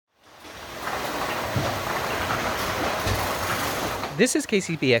This is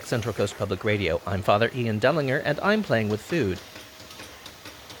KCBX Central Coast Public Radio. I'm Father Ian Dellinger, and I'm playing with food.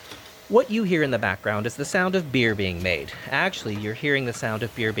 What you hear in the background is the sound of beer being made. Actually, you're hearing the sound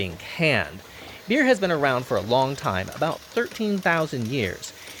of beer being canned. Beer has been around for a long time, about 13,000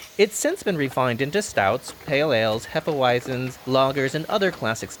 years. It's since been refined into stouts, pale ales, Hefeweizens, lagers, and other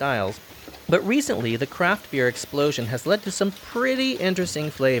classic styles. But recently, the craft beer explosion has led to some pretty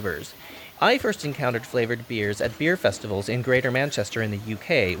interesting flavors. I first encountered flavored beers at beer festivals in Greater Manchester in the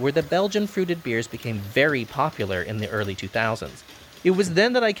UK, where the Belgian fruited beers became very popular in the early 2000s. It was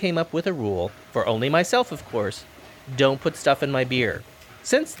then that I came up with a rule, for only myself of course: don't put stuff in my beer.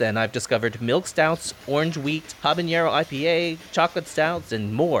 Since then, I've discovered milk stouts, orange wheat, habanero IPA, chocolate stouts,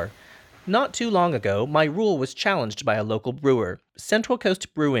 and more. Not too long ago, my rule was challenged by a local brewer. Central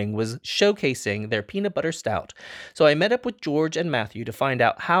Coast Brewing was showcasing their peanut butter stout, so I met up with George and Matthew to find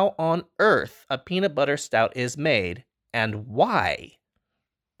out how on earth a peanut butter stout is made, and why.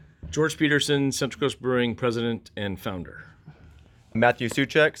 George Peterson, Central Coast Brewing president and founder. Matthew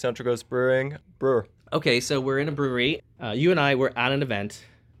Suchek, Central Coast Brewing brewer. Okay, so we're in a brewery. You and I were at an event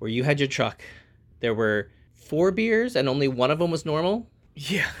where you had your truck. There were 4 beers and only one of them was normal?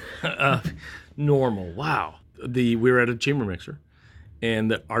 Yeah, normal. Wow. We were at a chamber mixer,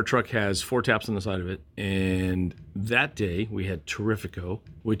 and our truck has 4 taps on the side of it. And that day we had Terrifico,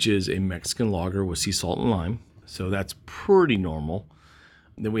 which is a Mexican lager with sea salt and lime. So that's pretty normal.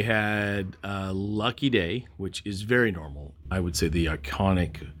 Then we had Lucky Day, which is very normal. I would say the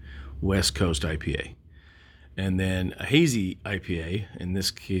iconic West Coast IPA. And then a hazy IPA. In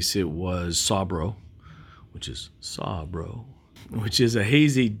this case, it was Sabro, which is a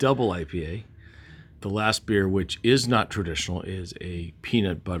hazy double IPA. The last beer, which is not traditional, is a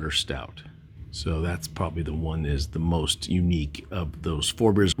peanut butter stout. So that's probably the one that is the most unique of those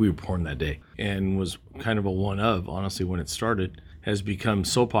 4 beers we were pouring that day, and was kind of a one of, honestly, when it started. Has become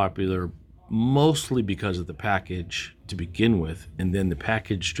so popular mostly because of the package to begin with, and then the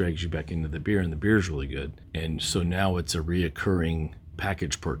package drags you back into the beer, and the beer is really good. And so now it's a reoccurring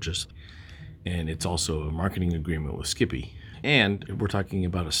package purchase, and it's also a marketing agreement with Skippy. And we're talking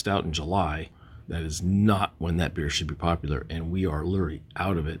about a stout in July. That is not when that beer should be popular, and we are literally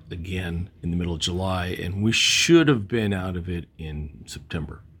out of it again in the middle of July, and we should have been out of it in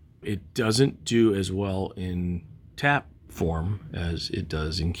September. It doesn't do as well in tap form as it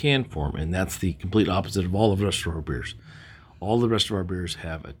does in can form, and that's the complete opposite of all of the rest of our beers. All the rest of our beers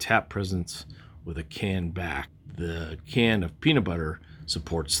have a tap presence with a can back. The can of peanut butter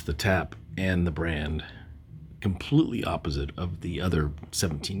supports the tap and the brand, completely opposite of the other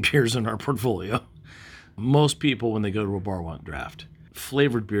 17 beers in our portfolio. Most people, when they go to a bar, want draft.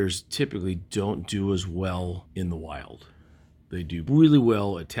 Flavored beers typically don't do as well in the wild. They do really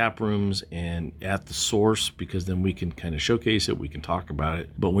well at tap rooms and at the source, because then we can kind of showcase it, we can talk about it.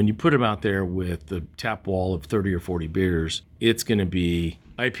 But when you put them out there with the tap wall of 30 or 40 beers, it's going to be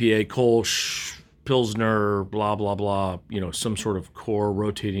IPA, Kolsch, Pilsner, blah, blah, blah, some sort of core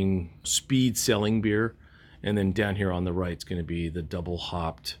rotating speed selling beer. And then down here on the right, it's going to be the double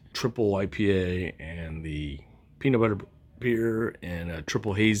hopped triple IPA and the peanut butter beer and a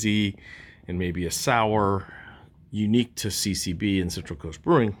triple hazy and maybe a sour. Unique to CCB and Central Coast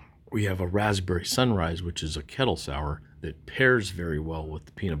Brewing, we have a Raspberry Sunrise, which is a kettle sour that pairs very well with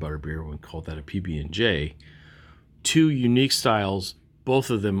the peanut butter beer. We call that a PB&J. 2 unique styles. Both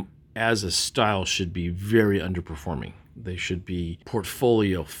of them, as a style, should be very underperforming. They should be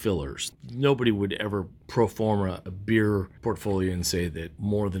portfolio fillers. Nobody would ever pro forma a beer portfolio and say that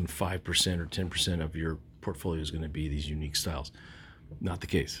more than 5% or 10% of your portfolio is going to be these unique styles. Not the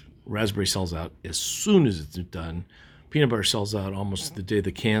case. Raspberry sells out as soon as it's done. Peanut butter sells out almost the day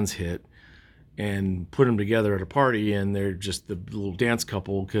the cans hit, and put them together at a party, and they're just the little dance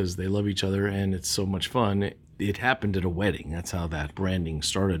couple because they love each other and it's so much fun. It happened at a wedding. That's how that branding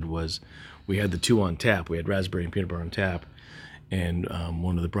started. Was we had the 2 on tap. We had raspberry and peanut butter on tap. And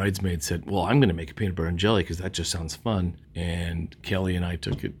one of the bridesmaids said, well, I'm going to make a peanut butter and jelly because that just sounds fun. And Kelly and I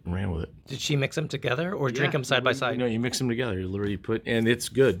took it and ran with it. Did she mix them together or drink them side by side? No, you mix them together. You literally and it's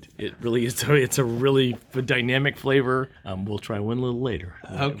good. It really is. It's a really dynamic flavor. We'll try one a little later.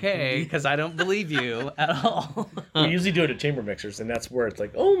 Okay, because I don't believe you at all. We usually do it at chamber mixers, and that's where it's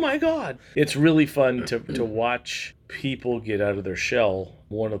like, oh my God. It's really fun to watch people get out of their shell.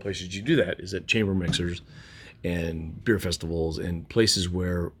 One of the places you do that is at chamber mixers and beer festivals and places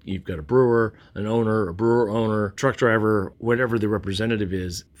where you've got a brewer, an owner, a brewer owner, truck driver, whatever the representative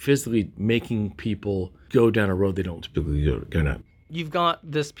is, physically making people go down a road they don't typically go down. You've got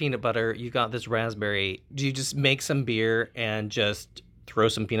this peanut butter, you've got this raspberry. Do you just make some beer and just throw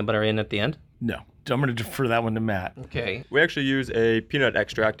some peanut butter in at the end? No. I'm going to defer that one to Matt. Okay. We actually use a peanut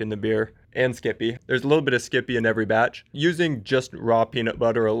extract in the beer and Skippy. There's a little bit of Skippy in every batch. Using just raw peanut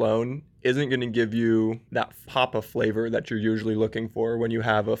butter alone isn't going to give you that pop of flavor that you're usually looking for when you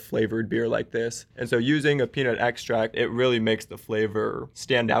have a flavored beer like this. And so using a peanut extract, it really makes the flavor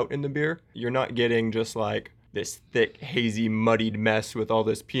stand out in the beer. You're not getting just like this thick, hazy, muddied mess with all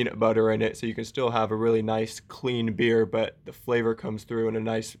this peanut butter in it. So you can still have a really nice, clean beer, but the flavor comes through in a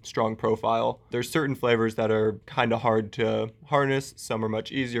nice, strong profile. There's certain flavors that are kind of hard to harness. Some are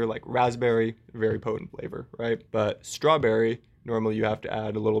much easier, like raspberry, very potent flavor, right? But strawberry, normally you have to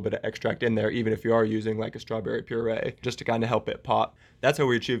add a little bit of extract in there, even if you are using like a strawberry puree, just to kind of help it pop. That's how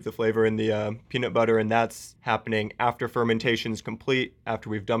we achieve the flavor in the peanut butter, and that's happening after fermentation is complete, after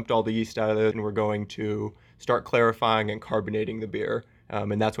we've dumped all the yeast out of it, and we're going to start clarifying and carbonating the beer,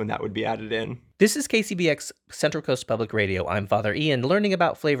 and that's when that would be added in. This is KCBX Central Coast Public Radio. I'm Father Ian, learning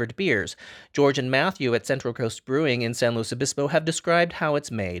about flavored beers. George and Matthew at Central Coast Brewing in San Luis Obispo have described how it's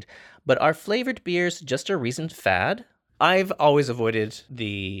made. But are flavored beers just a recent fad? I've always avoided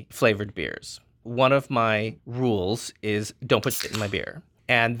the flavored beers. One of my rules is don't put shit in my beer.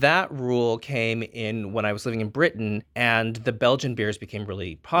 And that rule came in when I was living in Britain, and the Belgian beers became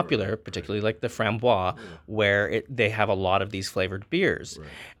really popular, particularly like the Framboise, where they have a lot of these flavored beers. Right.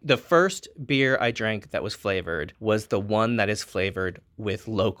 The first beer I drank that was flavored was the one that is flavored with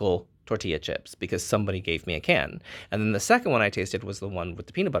local tortilla chips, because somebody gave me a can. And then the second one I tasted was the one with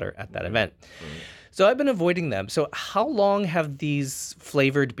the peanut butter at that event. Right. So I've been avoiding them. So how long have these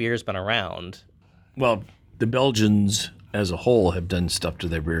flavored beers been around? Well, the Belgians as a whole have done stuff to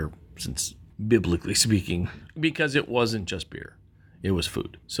their beer since, biblically speaking, because it wasn't just beer. It was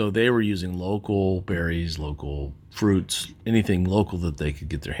food. So they were using local berries, local fruits, anything local that they could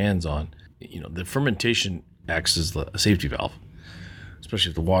get their hands on. You know, the fermentation acts as a safety valve, especially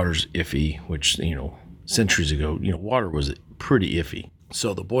if the water's iffy, which, you know, centuries ago, you know, water was pretty iffy.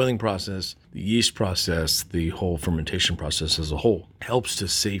 So the boiling process, the yeast process, the whole fermentation process as a whole helps to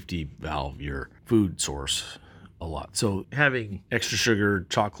safety valve your food source a lot. So having extra sugar,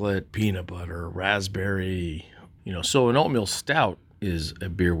 chocolate, peanut butter, raspberry, you know, so an oatmeal stout is a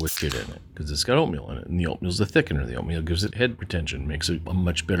beer with shit in it because it's got oatmeal in it, and the oatmeal's the thickener. The oatmeal gives it head retention, makes it a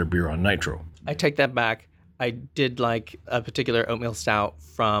much better beer on nitro. I take that back. I did like a particular oatmeal stout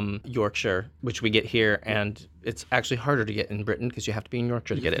from Yorkshire, which we get here, and it's actually harder to get in Britain because you have to be in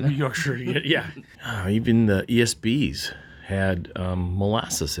Yorkshire to get it. Yorkshire, yeah. Even the ESBs had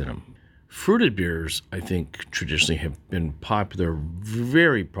molasses in them. Fruited beers, I think, traditionally have been popular,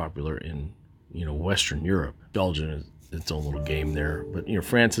 very popular in, you know, Western Europe. Belgium is its own little game there, but you know,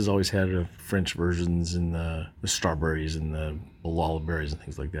 France has always had French versions and the strawberries and the lullaberries and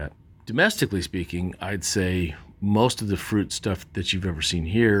things like that. Domestically speaking, I'd say most of the fruit stuff that you've ever seen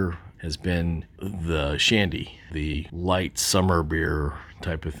here has been the shandy, the light summer beer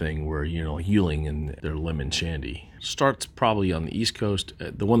type of thing where, you know, Hewling and their lemon shandy. Starts probably on the East Coast.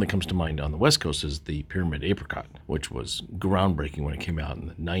 The one that comes to mind on the West Coast is the Pyramid Apricot, which was groundbreaking when it came out in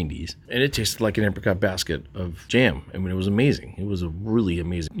the 90s. And it tasted like an apricot basket of jam. I mean, it was amazing. It was a really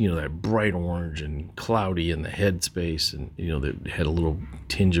amazing, you know, that bright orange and cloudy in the head space. And, you know, that had a little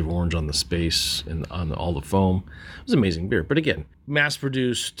tinge of orange on the space and on all the foam. It was an amazing beer. But again, mass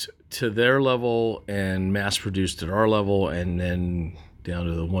produced to their level and mass produced at our level, and then down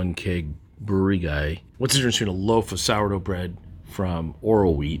to the one keg brewery guy. What's the difference between a loaf of sourdough bread from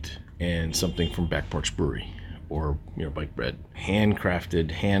Oral Wheat and something from Back Porch Brewery or, you know, bike bread?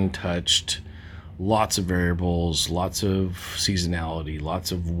 Handcrafted, hand-touched, lots of variables, lots of seasonality,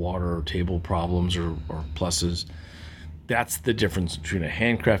 lots of water table problems or pluses. That's the difference between a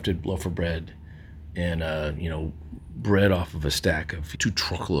handcrafted loaf of bread and a, you know, bread off of a stack of 2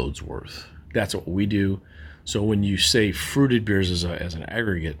 truckloads worth. That's what we do. So when you say fruited beers as an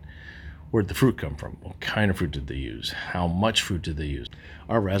aggregate, where'd the fruit come from? What kind of fruit did they use? How much fruit did they use?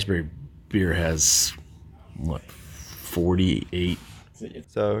 Our raspberry beer has, 48?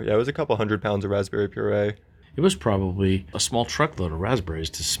 So, yeah, it was a couple 100 pounds of raspberry puree. It was probably a small truckload of raspberries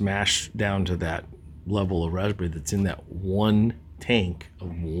to smash down to that level of raspberry that's in that one tank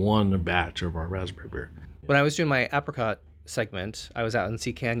of one batch of our raspberry beer. When I was doing my apricot segment, I was out in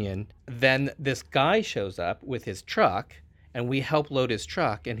Sea Canyon. Then this guy shows up with his truck, and we help load his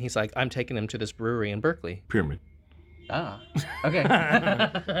truck, and he's like, I'm taking him to this brewery in Berkeley. Pyramid. Ah, okay.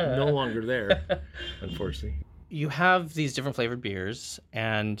 No longer there, unfortunately. You have these different flavored beers,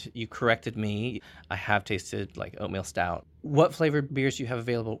 and you corrected me. I have tasted like oatmeal stout. What flavored beers do you have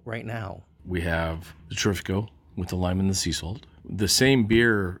available right now? We have the Terrifico with the lime and the sea salt. The same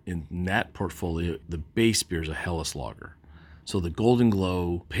beer in that portfolio, the base beer is a Helles lager. So the Golden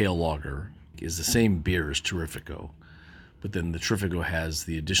Glow pale lager make is the same beer as Terrifico, but then the Terrifico has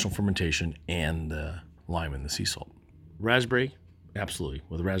the additional fermentation and the lime and the sea salt. Raspberry, absolutely,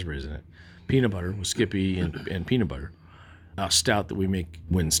 with raspberries in it. Peanut butter with Skippy and peanut butter. A stout that we make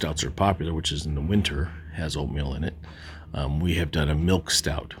when stouts are popular, which is in the winter, has oatmeal in it. We have done a milk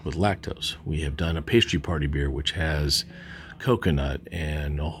stout with lactose. We have done a pastry party beer, which has coconut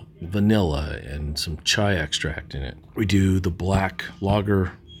and vanilla and some chai extract in it. We do the black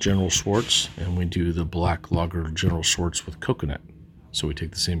lager General Schwartz, and we do the black lager General Schwartz with coconut. So we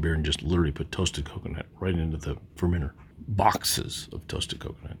take the same beer and just literally put toasted coconut right into the fermenter. Boxes of toasted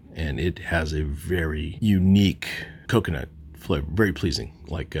coconut, and it has a very unique coconut flavor, very pleasing,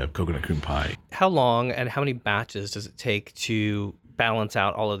 like coconut cream pie. How long and how many batches does it take to balance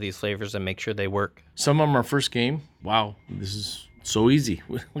out all of these flavors and make sure they work? Some of them are first game. Wow, this is so easy.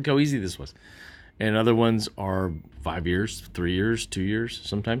 Look how easy this was. And other ones are 5 years, 3 years, 2 years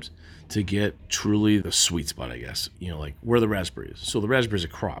sometimes to get truly the sweet spot, I guess. Like where the raspberry is. So the raspberry is a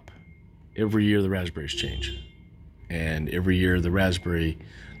crop. Every year the raspberries change. And every year the raspberry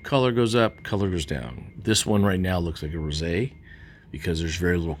color goes up, color goes down. This one right now looks like a rosé because there's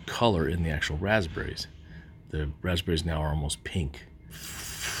very little color in the actual raspberries. The raspberries now are almost pink.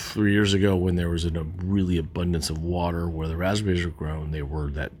 3 years ago, when there was a really abundance of water where the raspberries were grown, they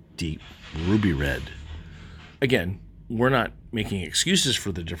were that deep ruby red. Again, we're not making excuses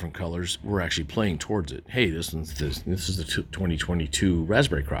for the different colors. We're actually playing towards it. Hey, this is the 2022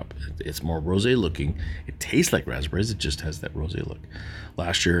 raspberry crop. It's more rosé looking. It tastes like raspberries. It just has that rosé look.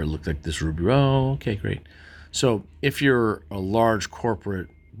 Last year, it looked like this ruby. Oh, okay, great. So if you're a large corporate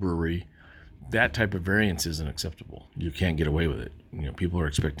brewery, that type of variance isn't acceptable. You can't get away with it. People are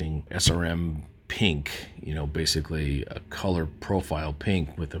expecting SRM pink, basically a color profile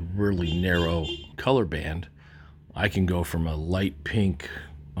pink with a really narrow color band. I can go from a light pink,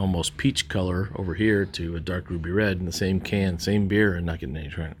 almost peach color over here to a dark ruby red in the same can, same beer, and not getting any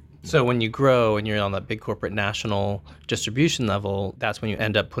trend. So when you grow and you're on that big corporate national distribution level, that's when you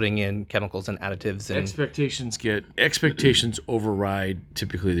end up putting in chemicals and additives. And Expectations override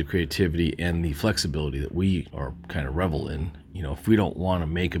typically the creativity and the flexibility that we are kind of revel in. If we don't want to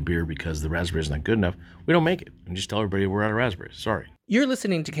make a beer because the raspberry is not good enough, we don't make it and just tell everybody we're out of raspberries. Sorry. You're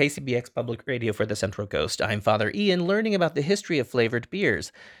listening to KCBX Public Radio for the Central Coast. I'm Father Ian, learning about the history of flavored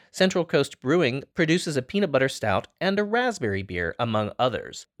beers. Central Coast Brewing produces a peanut butter stout and a raspberry beer, among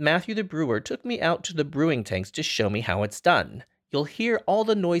others. Matthew the brewer took me out to the brewing tanks to show me how it's done. You'll hear all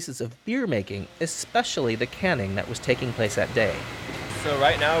the noises of beer making, especially the canning that was taking place that day. So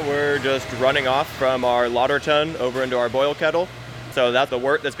right now we're just running off from our lauter tun over into our boil kettle. So that's the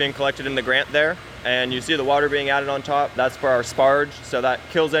wort that's being collected in the grant there. And you see the water being added on top. That's for our sparge. So that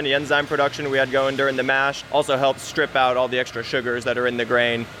kills any enzyme production we had going during the mash. Also helps strip out all the extra sugars that are in the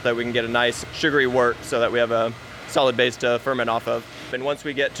grain so that we can get a nice sugary wort so that we have a solid base to ferment off of. And once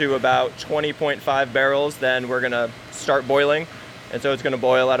we get to about 20.5 barrels, then we're gonna start boiling. And so it's gonna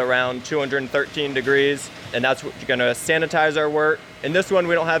boil at around 213 degrees. And that's gonna sanitize our wort. In this one,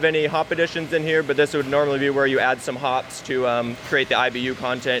 we don't have any hop additions in here, but this would normally be where you add some hops to create the IBU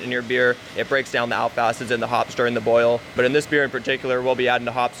content in your beer. It breaks down the alpha acids in the hops during the boil. But in this beer in particular, we'll be adding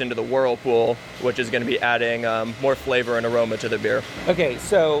the hops into the whirlpool, which is gonna be adding more flavor and aroma to the beer. Okay,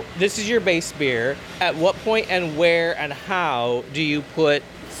 so this is your base beer. At what point and where and how do you put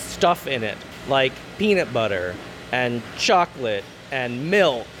stuff in it, like peanut butter and chocolate and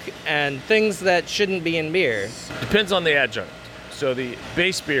milk and things that shouldn't be in beer? Depends on the adjunct. So the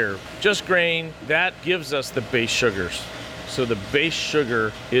base beer, just grain, that gives us the base sugars. So the base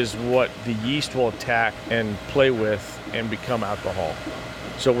sugar is what the yeast will attack and play with and become alcohol.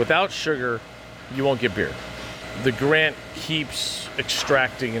 So without sugar, you won't get beer. The grant keeps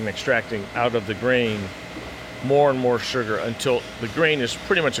extracting out of the grain more and more sugar until the grain is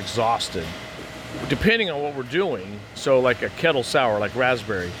pretty much exhausted. Depending on what we're doing, so like a kettle sour, like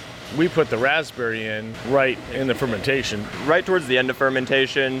raspberry, we put the raspberry in right in the fermentation. Right towards the end of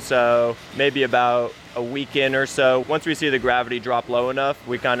fermentation, so maybe about a week in or so. Once we see the gravity drop low enough,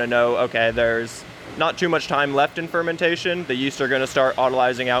 we kind of know, okay, there's not too much time left in fermentation. The yeast are going to start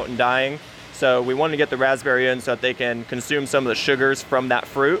autolyzing out and dying. So we want to get the raspberry in so that they can consume some of the sugars from that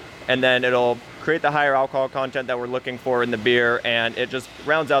fruit, and then it'll create the higher alcohol content that we're looking for in the beer, and it just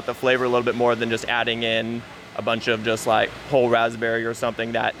rounds out the flavor a little bit more than just adding in a bunch of just like whole raspberry or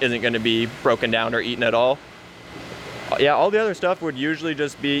something that isn't going to be broken down or eaten at all. Yeah, all the other stuff would usually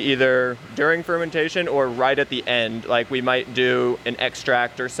just be either during fermentation or right at the end. Like we might do an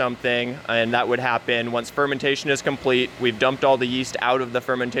extract or something, and that would happen once fermentation is complete. We've dumped all the yeast out of the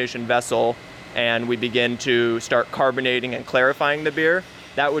fermentation vessel, and we begin to start carbonating and clarifying the beer.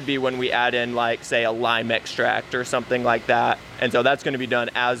 That would be when we add in, like, say, a lime extract or something like that. And so that's going to be done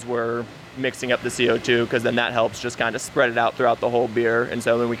as we're mixing up the CO2, because then that helps just kind of spread it out throughout the whole beer. And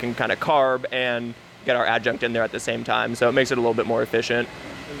so then we can kind of carb and get our adjunct in there at the same time. So it makes it a little bit more efficient.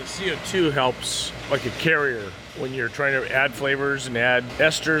 And the CO2 helps like a carrier when you're trying to add flavors and add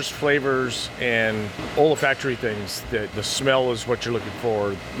esters, flavors, and olfactory things. That the smell is what you're looking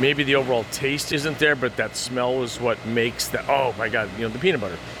for. Maybe the overall taste isn't there, but that smell is what makes the, oh my God, the peanut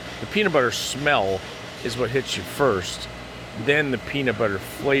butter. The peanut butter smell is what hits you first, then the peanut butter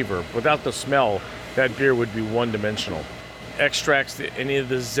flavor. Without the smell, that beer would be one-dimensional. Extracts, any of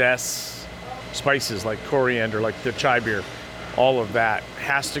the zests, spices like coriander, like the chai beer, all of that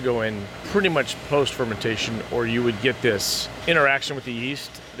has to go in pretty much post-fermentation, or you would get this interaction with the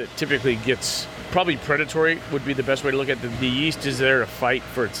yeast that typically gets, probably predatory would be the best way to look at it. The yeast is there to fight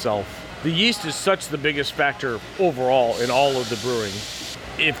for itself. The yeast is such the biggest factor overall in all of the brewing.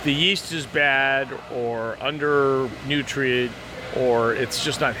 If the yeast is bad or under-nutrient or it's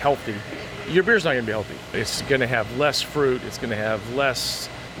just not healthy, your beer's not going to be healthy. It's going to have less fruit, it's going to have less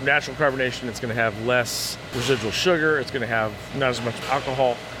natural carbonation, it's going to have less residual sugar, it's going to have not as much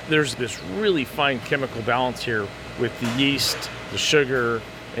alcohol. There's this really fine chemical balance here with the yeast, the sugar,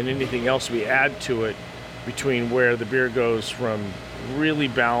 and anything else we add to it, between where the beer goes from really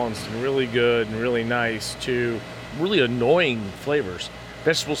balanced and really good and really nice to really annoying flavors.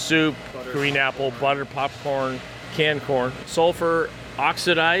 Vegetable soup, green apple, butter, popcorn, canned corn. Sulfur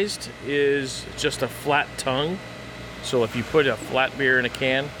oxidized is just a flat tongue. So if you put a flat beer in a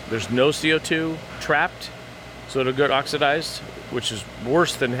can, there's no CO2 trapped, so it'll get oxidized, which is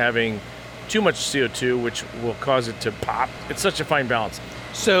worse than having too much CO2, which will cause it to pop. It's such a fine balance.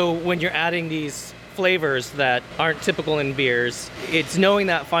 So when you're adding these flavors that aren't typical in beers, it's knowing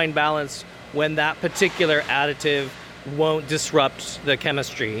that fine balance when that particular additive won't disrupt the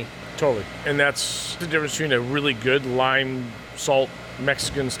chemistry. Totally. And that's the difference between a really good lime salt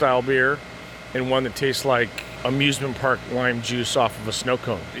Mexican style beer and one that tastes like amusement park lime juice off of a snow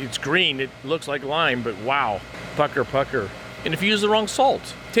cone. It's green, it looks like lime, but wow, pucker. And if you use the wrong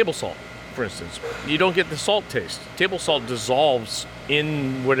salt, table salt, for instance, you don't get the salt taste. Table salt dissolves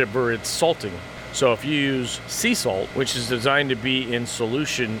in whatever it's salting. So if you use sea salt, which is designed to be in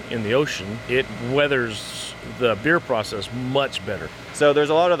solution in the ocean, it weathers the beer process much better. So there's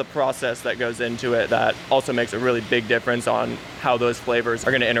a lot of the process that goes into it that also makes a really big difference on how those flavors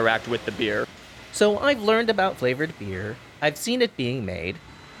are going to interact with the beer. So I've learned about flavored beer. I've seen it being made.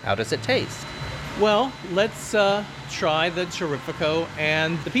 How does it taste? Well, let's try the Terrifico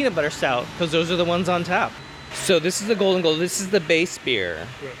and the peanut butter stout, because those are the ones on tap. So this is the Golden Gold. This is the base beer,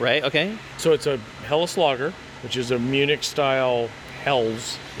 right? Okay. So it's a Helles Lager, which is a Munich-style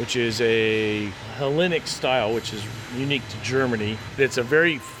Helles, which is a Hellenic style, which is unique to Germany. It's a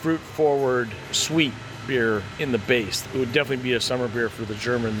very fruit-forward, sweet beer in the base. It would definitely be a summer beer for the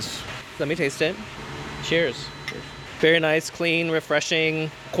Germans. Let me taste it. Cheers. Very nice, clean, refreshing,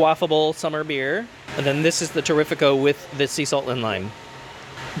 quaffable summer beer. And then this is the Terrifico with the sea salt and lime.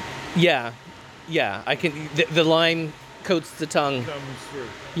 Yeah, I can. The lime coats the tongue. Comes through.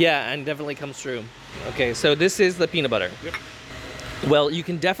 Yeah, and definitely comes through. Okay, so this is the peanut butter. Yep. Well, you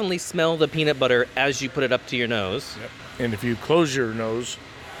can definitely smell the peanut butter as you put it up to your nose. Yep. And if you close your nose,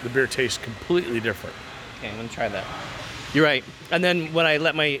 the beer tastes completely different. Okay, I'm gonna try that. You're right. And then when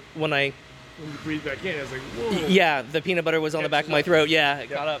When you breathe back in, it's like, whoa. yeah, the peanut butter was on the back of my throat. Yeah, it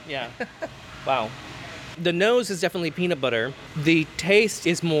caught up. Yeah. Wow. The nose is definitely peanut butter. The taste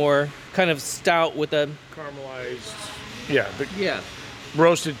is more kind of stout with a Caramelized. Yeah. yeah.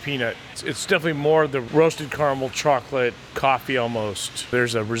 Roasted peanut. It's definitely more the roasted caramel, chocolate, coffee almost.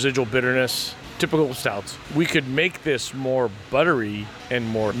 There's a residual bitterness. Typical stouts. We could make this more buttery and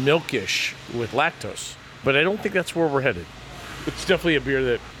more milkish with lactose, but I don't think that's where we're headed. It's definitely a beer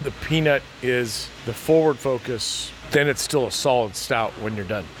that the peanut is the forward focus, then it's still a solid stout when you're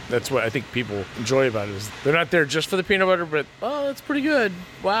done. That's what I think people enjoy about it, is they're not there just for the peanut butter, but, oh, that's pretty good.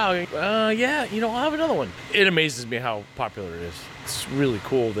 Wow, yeah, I'll have another one. It amazes me how popular it is. It's really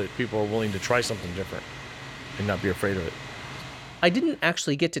cool that people are willing to try something different and not be afraid of it. I didn't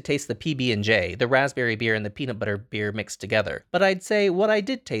actually get to taste the PB&J, the raspberry beer and the peanut butter beer mixed together, but I'd say what I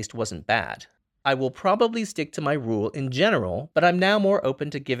did taste wasn't bad. I will probably stick to my rule in general, but I'm now more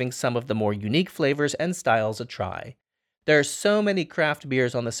open to giving some of the more unique flavors and styles a try. There are so many craft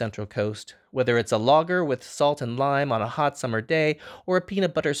beers on the Central Coast, whether it's a lager with salt and lime on a hot summer day or a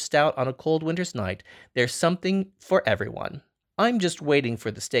peanut butter stout on a cold winter's night, there's something for everyone. I'm just waiting for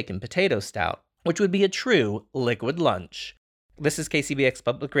the steak and potato stout, which would be a true liquid lunch. This is KCBX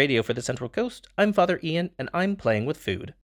Public Radio for the Central Coast. I'm Father Ian, and I'm playing with food.